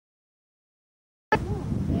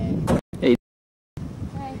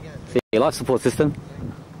See your life support system.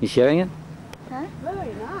 You sharing it? Huh?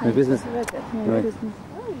 Very nice. Merry Christmas. Merry Christmas.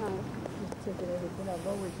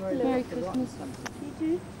 Very nice. Merry Christmas. You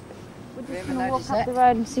too. We're just going to walk up the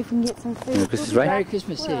road and see if we can get some food. Merry Christmas, Ray. Merry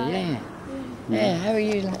Christmas to you, yeah. Yeah, how are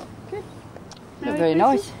you? Good. Look very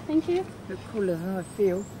nice. Thank you. Look cooler than I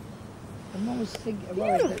feel. I'm always thinking.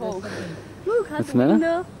 Beautiful. Look, What's the matter?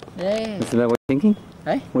 window. Yeah. What's the matter? What are you thinking?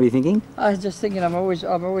 Hey? What are you thinking? I was just thinking. I'm always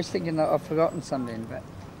thinking that I've forgotten something, but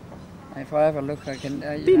if I have a look, I can.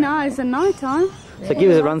 Be nice at night time. So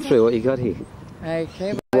give us a run through what you got here.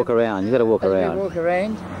 Okay. Walk around. You got to walk around. We walk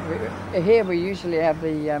around. Here we usually have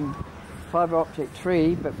the fibre optic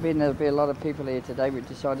tree, but being there'll be a lot of people here today, we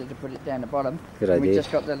decided to put it down the bottom. Good and idea. We just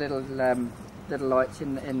got the little lights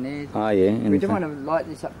in there. Oh yeah. We don't want to light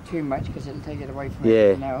this up too much because it'll take it away from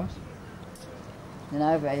everything else. And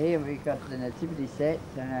over here we've got the nativity set.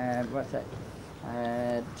 What's that?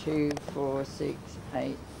 2, 4, 6,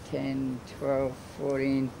 8, 10, 12,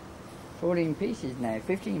 14 pieces now.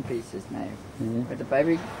 15 pieces now. Yeah. With the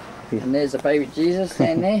baby. And there's the baby Jesus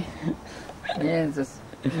down there. Yeah, there's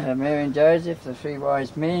Mary and Joseph, the 3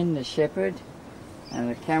 wise men, the shepherd, and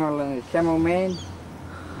the camel man,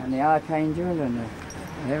 and the archangel, and the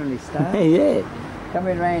heavenly star. Yeah.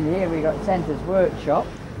 Coming around here, we got Santa's workshop.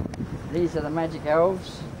 These are the magic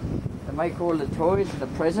elves. They make all the toys, the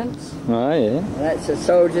presents. Oh yeah. And that's the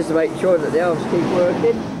soldiers to make sure that the elves keep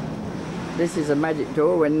working. This is a magic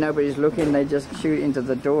door. When nobody's looking, they just shoot into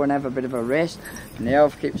the door and have a bit of a rest. And the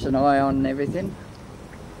elf keeps an eye on everything.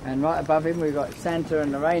 And right above him, we've got Santa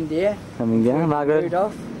and the reindeer. Coming down, Margaret.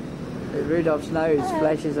 Rudolph. Rudolph's nose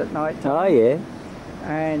flashes at night time. Oh yeah.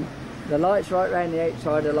 And the lights right round the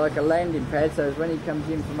outside are like a landing pad, so when he comes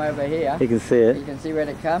in from over here, You can see it. you can see where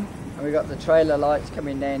to come. And we've got the trailer lights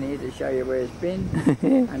coming down here to show you where it's been.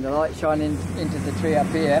 And the light shining into the tree up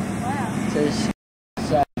here. Wow. Says,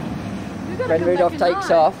 when Rudolph takes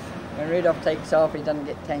off, he doesn't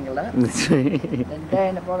get tangled up. Then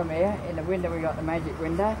down the bottom here, in the window, we got the magic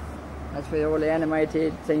window. That's where all the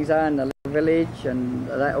animated things are in the little village, and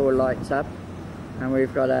that all lights up. And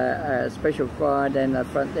we've got a special choir down the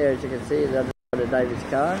front there, as you can see, the David's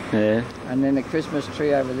car. Yeah. And then the Christmas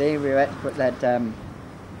tree over there, we had to put that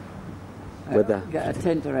got a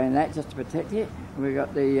tent around that just to protect it. We've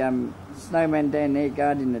got the snowman down there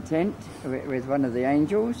guarding the tent with one of the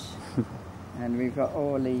angels. And we've got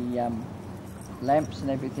all the lamps and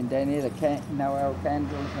everything down here, the Noel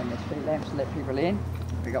candles and the street lamps to let people in.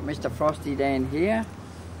 We've got Mr. Frosty down here.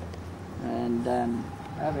 And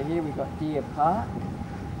over here we've got Deer Park.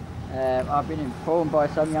 I've been informed by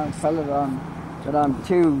some young fella that I'm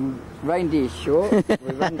 2 reindeers short.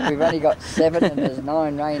 We've only got 7 and there's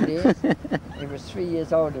 9 reindeers. He was 3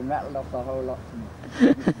 years old and rattled off the whole lot.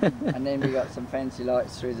 And then we got some fancy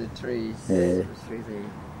lights through the trees. Yeah. Through the,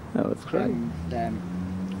 That was great. and,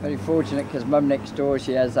 very fortunate because Mum next door,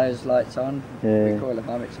 she has those lights on. Yeah. We call her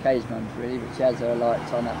Mum, it's Kay's mum really, but she has her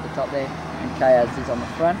lights on at the top there, and Kay has his on the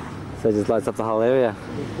front. So it just lights up the whole area.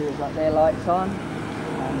 These two have got their lights on,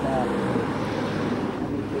 and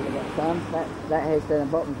these two have got some. That house down the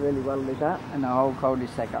bottom's really well lit up, and the whole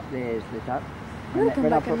cul-de-sac up there is lit up. And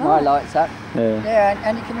when I put my lights up, yeah,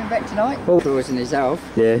 and he coming back tonight. Tours in his elf,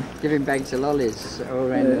 Yeah. giving bags of lollies all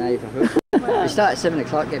around the neighbourhood. We start at 7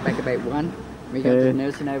 o'clock, get back about 1. We go to the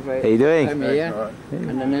nursing over How you doing? home here,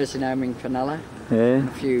 and the nursing home in Cronulla. Yeah.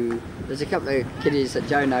 There's a couple of kiddies that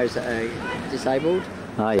Joe knows that are disabled.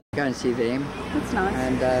 Oh yeah. Go and see them. That's nice.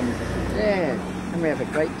 And yeah, and we have a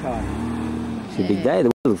great time. It's a big day. The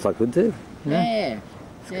weather looks like good too. Yeah.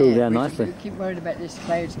 It's cooled down nicely. We keep worried about this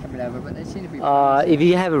clouds coming over, but they seem to be. If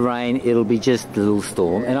you have a rain, it'll be just a little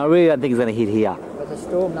storm, and I really don't think it's going to hit here. But the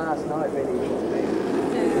storm last night really hit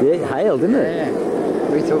me. Yeah, it hailed, didn't it? Yeah.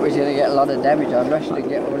 We thought we was going to get a lot of damage. I rushed to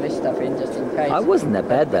get all this stuff in just in case. It wasn't that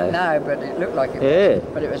bad though. No, but it looked like it Yeah.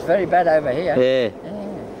 was. But it was very bad over here. Yeah.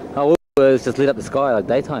 Oh, well, it's just lit up the sky like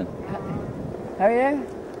daytime. Oh yeah?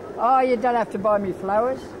 Oh, you don't have to buy me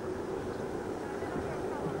flowers.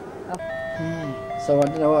 So I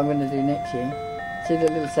don't know what I'm going to do next year. See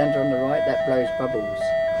the little Santa on the right? That blows bubbles.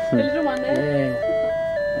 The little one there?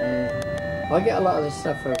 Yeah. I get a lot of this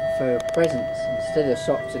stuff for presents instead of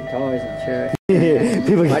socks and ties and shirts.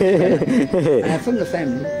 People get from the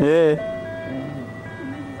family. Yeah.